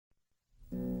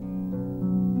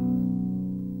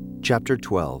Chapter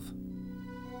 12.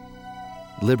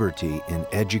 Liberty in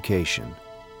Education.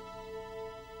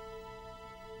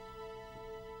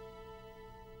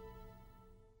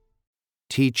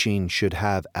 Teaching should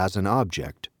have as an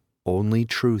object only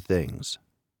true things.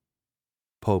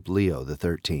 Pope Leo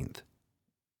XIII.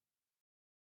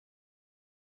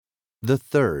 The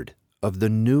third of the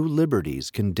new liberties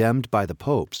condemned by the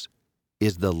popes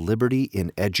is the liberty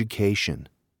in education.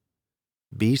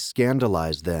 Be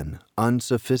scandalized then,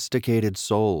 unsophisticated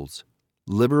souls,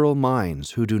 liberal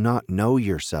minds who do not know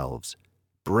yourselves,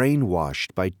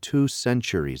 brainwashed by 2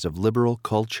 centuries of liberal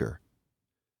culture.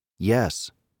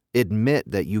 Yes, admit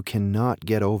that you cannot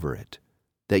get over it,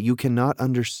 that you cannot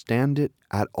understand it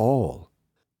at all.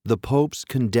 The popes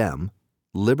condemn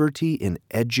liberty in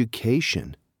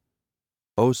education.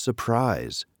 Oh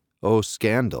surprise, oh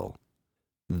scandal.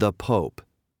 The Pope,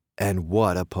 and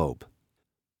what a Pope!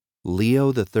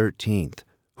 Leo XIII,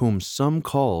 whom some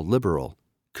call liberal,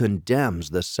 condemns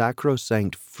the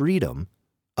sacrosanct freedom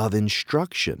of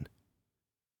instruction.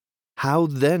 How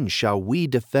then shall we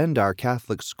defend our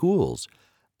Catholic schools,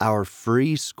 our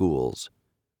free schools?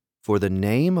 For the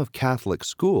name of Catholic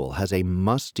school has a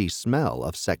musty smell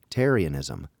of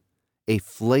sectarianism, a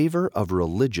flavor of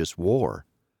religious war,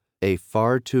 a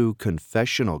far too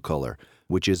confessional color,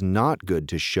 which is not good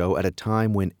to show at a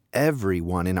time when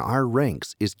everyone in our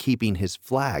ranks is keeping his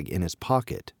flag in his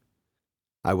pocket.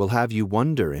 I will have you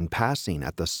wonder in passing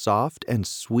at the soft and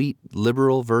sweet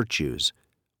liberal virtues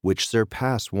which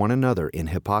surpass one another in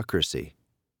hypocrisy.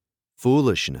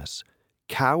 Foolishness,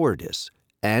 cowardice,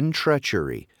 and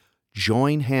treachery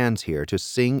join hands here to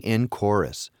sing in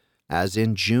chorus, as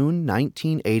in June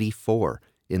 1984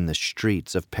 in the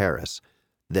streets of Paris,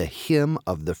 the hymn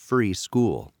of the free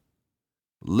school.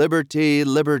 Liberty,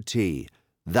 liberty,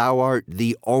 thou art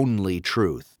the only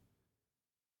truth.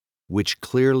 Which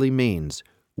clearly means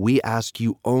we ask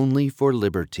you only for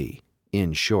liberty,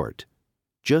 in short,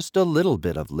 just a little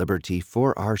bit of liberty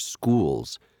for our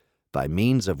schools, by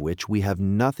means of which we have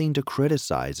nothing to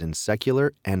criticize in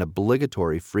secular and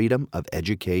obligatory freedom of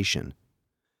education.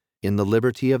 In the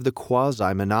liberty of the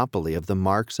quasi-monopoly of the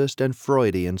Marxist and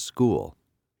Freudian school,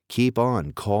 keep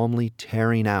on calmly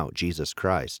tearing out Jesus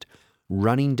Christ,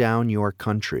 running down your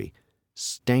country,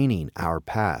 staining our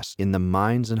past in the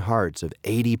minds and hearts of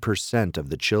 80% of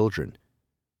the children,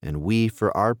 and we,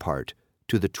 for our part,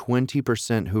 to the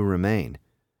 20% who remain,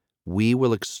 we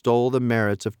will extol the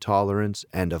merits of tolerance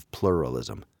and of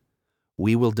pluralism.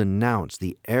 We will denounce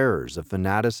the errors of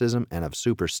fanaticism and of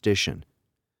superstition.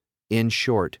 In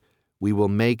short, we will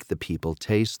make the people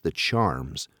taste the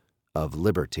charms of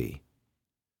liberty.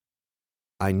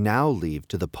 I now leave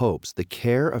to the popes the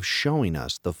care of showing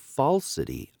us the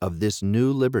falsity of this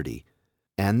new liberty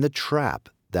and the trap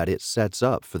that it sets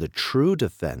up for the true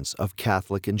defense of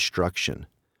Catholic instruction.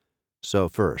 So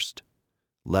first,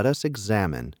 let us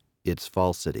examine its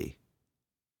falsity.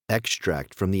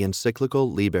 Extract from the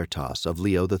encyclical Libertas of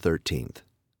Leo XIII.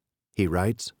 He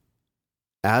writes,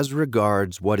 "As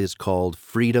regards what is called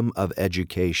freedom of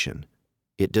education,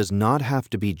 it does not have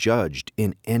to be judged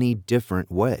in any different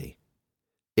way.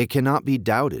 It cannot be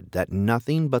doubted that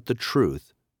nothing but the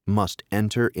truth must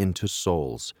enter into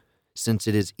souls, since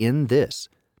it is in this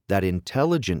that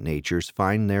intelligent natures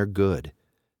find their good,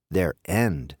 their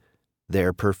end,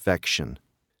 their perfection.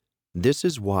 This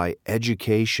is why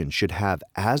education should have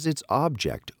as its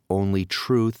object only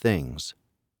true things,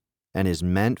 and is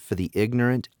meant for the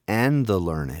ignorant and the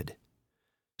learned,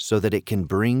 so that it can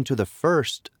bring to the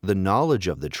first the knowledge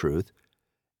of the truth,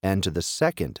 and to the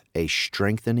second a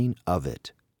strengthening of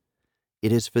it.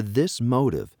 It is for this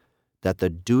motive that the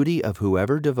duty of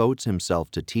whoever devotes himself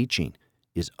to teaching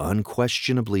is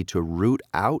unquestionably to root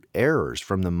out errors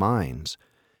from the minds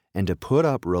and to put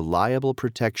up reliable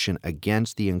protection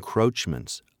against the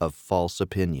encroachments of false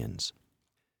opinions.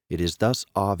 It is thus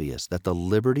obvious that the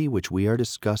liberty which we are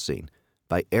discussing,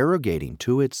 by arrogating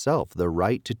to itself the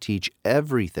right to teach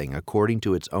everything according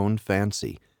to its own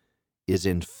fancy, is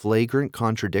in flagrant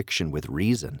contradiction with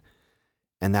reason,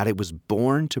 and that it was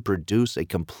born to produce a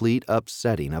complete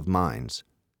upsetting of minds.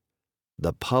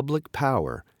 The public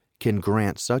power can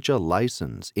grant such a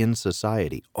license in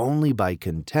society only by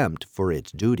contempt for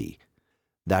its duty.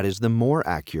 That is the more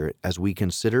accurate as we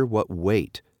consider what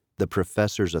weight the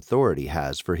professor's authority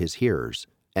has for his hearers,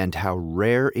 and how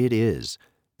rare it is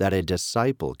that a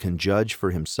disciple can judge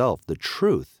for himself the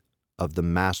truth of the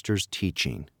master's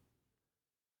teaching.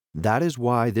 That is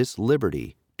why this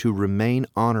liberty to remain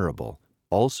honorable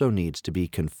also needs to be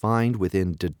confined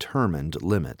within determined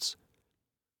limits.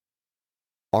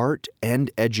 Art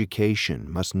and education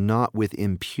must not with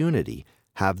impunity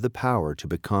have the power to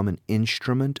become an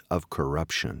instrument of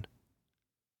corruption."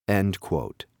 End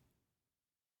quote.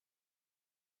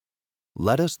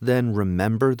 Let us then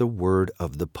remember the word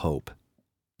of the Pope.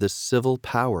 The civil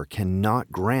power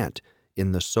cannot grant,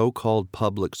 in the so-called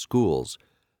public schools,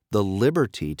 the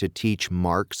liberty to teach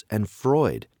Marx and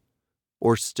Freud,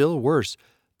 or still worse,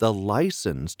 the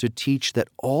license to teach that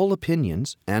all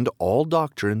opinions and all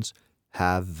doctrines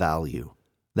have value,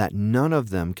 that none of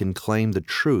them can claim the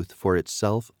truth for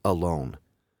itself alone,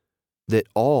 that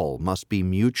all must be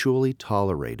mutually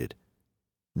tolerated.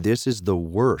 This is the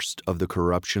worst of the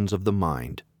corruptions of the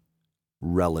mind,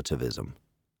 relativism.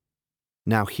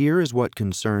 Now here is what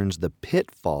concerns the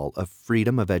pitfall of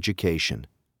freedom of education.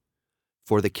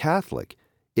 For the Catholic,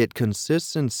 it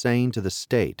consists in saying to the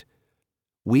state,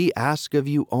 "We ask of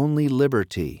you only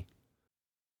liberty."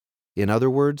 In other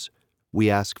words, we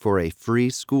ask for a free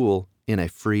school in a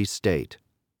free state.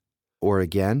 Or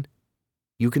again,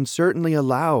 you can certainly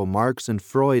allow Marx and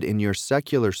Freud in your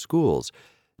secular schools,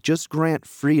 just grant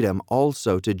freedom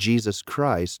also to Jesus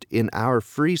Christ in our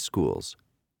free schools.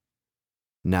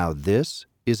 Now this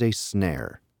is a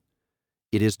snare.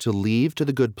 It is to leave to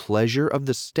the good pleasure of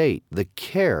the state the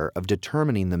care of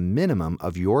determining the minimum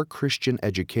of your Christian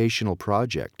educational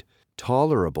project,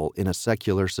 tolerable in a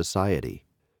secular society,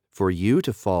 for you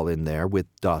to fall in there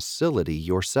with docility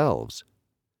yourselves.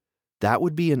 That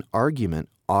would be an argument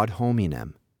ad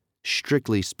hominem,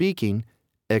 strictly speaking,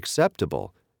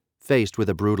 acceptable, faced with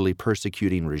a brutally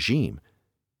persecuting regime,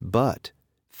 but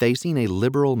facing a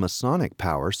liberal Masonic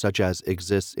power such as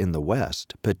exists in the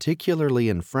West, particularly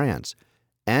in France,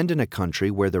 and in a country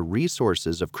where the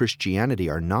resources of Christianity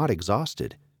are not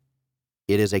exhausted,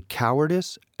 it is a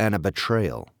cowardice and a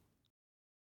betrayal.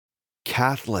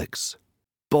 Catholics,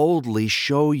 boldly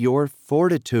show your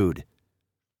fortitude.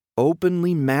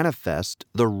 Openly manifest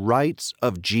the rights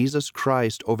of Jesus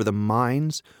Christ over the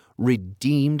minds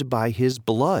redeemed by His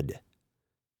blood.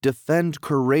 Defend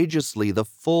courageously the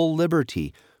full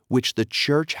liberty which the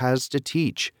Church has to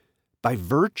teach by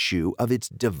virtue of its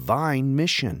divine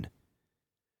mission.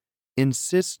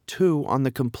 Insist, too, on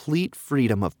the complete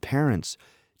freedom of parents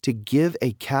to give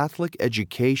a Catholic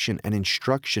education and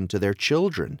instruction to their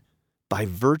children by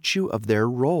virtue of their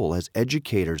role as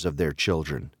educators of their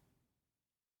children.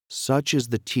 Such is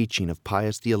the teaching of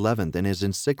Pius XI in his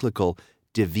encyclical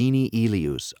Divini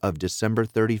Ilius of December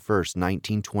 31,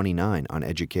 1929 on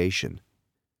education.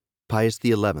 Pius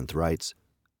XI writes,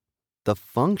 "The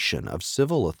function of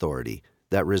civil authority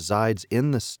that resides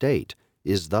in the state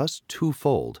is thus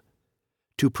twofold: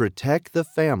 to protect the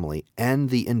family and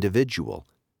the individual,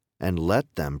 and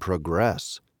let them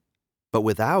progress, but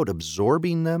without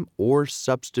absorbing them or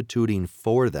substituting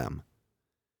for them.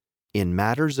 In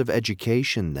matters of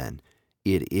education, then,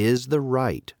 it is the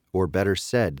right, or better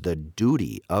said, the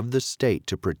duty of the state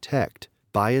to protect,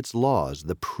 by its laws,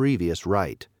 the previous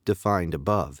right, defined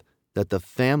above, that the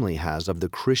family has of the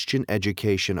Christian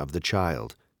education of the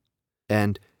child,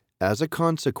 and, as a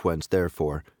consequence,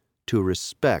 therefore, to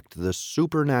respect the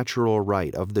supernatural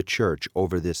right of the Church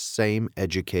over this same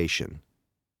education."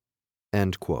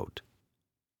 End quote.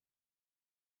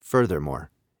 Furthermore,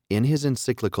 in his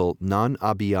encyclical Non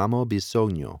abbiamo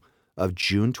bisogno of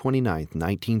June 29,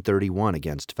 1931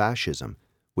 against fascism,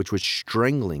 which was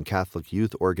strangling Catholic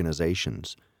youth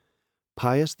organizations,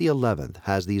 Pius XI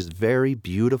has these very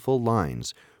beautiful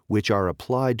lines which are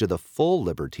applied to the full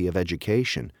liberty of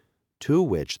education, to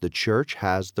which the Church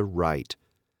has the right,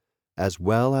 as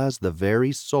well as the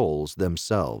very souls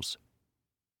themselves.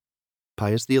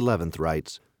 Pius XI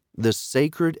writes, "The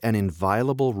sacred and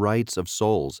inviolable rights of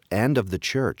souls and of the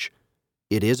Church,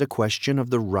 it is a question of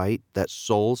the right that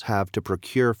souls have to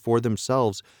procure for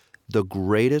themselves the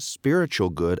greatest spiritual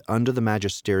good under the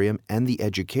magisterium and the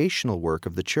educational work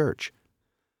of the Church,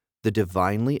 the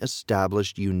divinely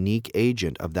established unique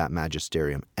agent of that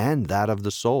magisterium and that of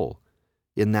the soul,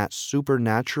 in that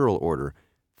supernatural order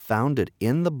founded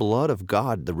in the blood of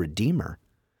God the Redeemer,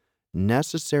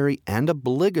 necessary and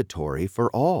obligatory for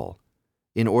all,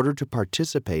 in order to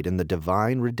participate in the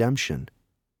divine redemption.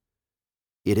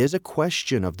 It is a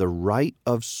question of the right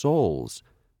of souls,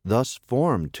 thus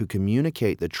formed to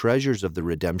communicate the treasures of the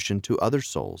redemption to other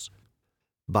souls,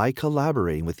 by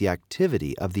collaborating with the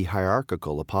activity of the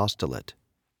hierarchical apostolate.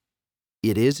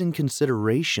 It is in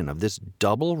consideration of this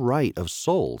double right of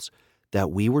souls that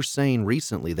we were saying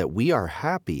recently that we are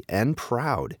happy and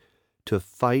proud to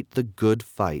fight the good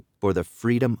fight for the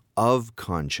freedom of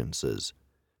consciences,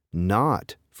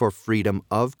 not for freedom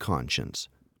of conscience,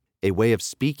 a way of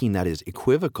speaking that is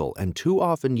equivocal and too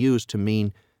often used to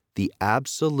mean the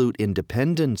absolute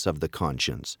independence of the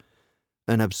conscience,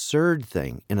 an absurd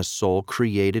thing in a soul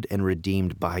created and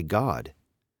redeemed by God.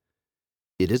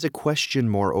 It is a question,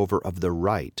 moreover, of the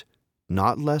right,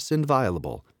 not less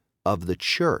inviolable, of the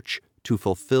Church to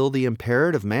fulfill the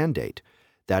imperative mandate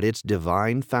that its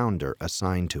divine founder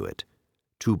assigned to it,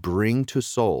 to bring to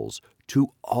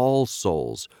all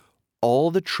souls,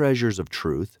 all the treasures of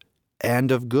truth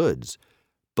and of goods,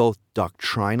 both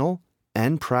doctrinal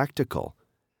and practical,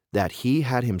 that he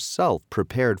had himself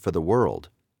prepared for the world.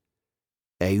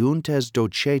 Euntes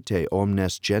docete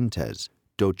omnes gentes,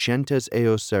 docentes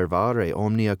eo servare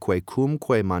omnia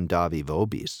quecumque mandavi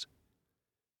vobis.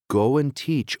 Go and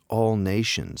teach all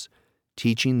nations,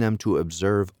 teaching them to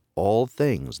observe all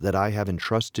things that I have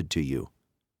entrusted to you.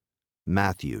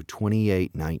 Matthew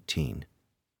 28:19.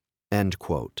 End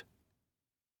quote.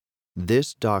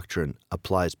 This doctrine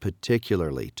applies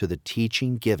particularly to the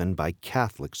teaching given by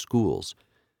Catholic schools.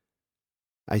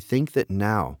 I think that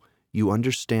now you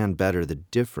understand better the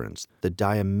difference, the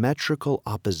diametrical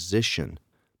opposition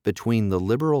between the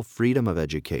liberal freedom of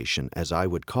education, as I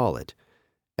would call it,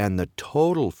 and the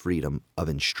total freedom of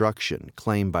instruction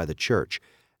claimed by the Church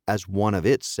as one of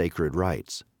its sacred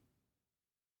rights.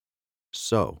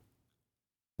 So,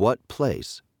 what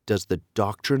place does the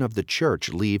doctrine of the Church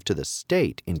leave to the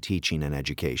state in teaching and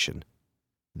education?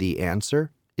 The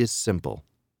answer is simple.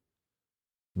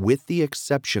 With the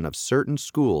exception of certain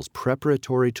schools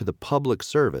preparatory to the public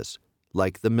service,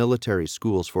 like the military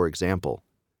schools, for example,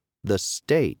 the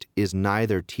state is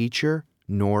neither teacher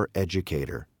nor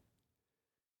educator.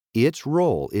 Its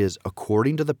role is,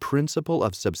 according to the principle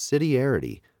of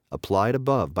subsidiarity applied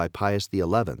above by Pius XI,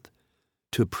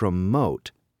 to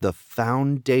promote the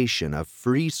foundation of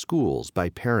free schools by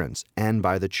parents and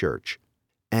by the Church,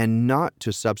 and not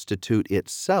to substitute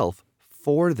itself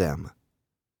for them.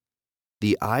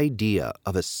 The idea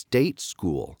of a state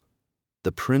school,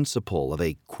 the principle of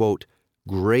a, quote,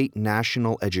 great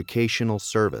national educational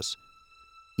service,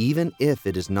 even if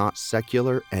it is not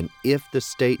secular and if the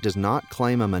state does not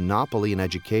claim a monopoly in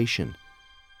education,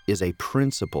 is a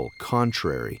principle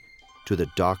contrary to the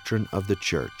doctrine of the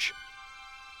Church.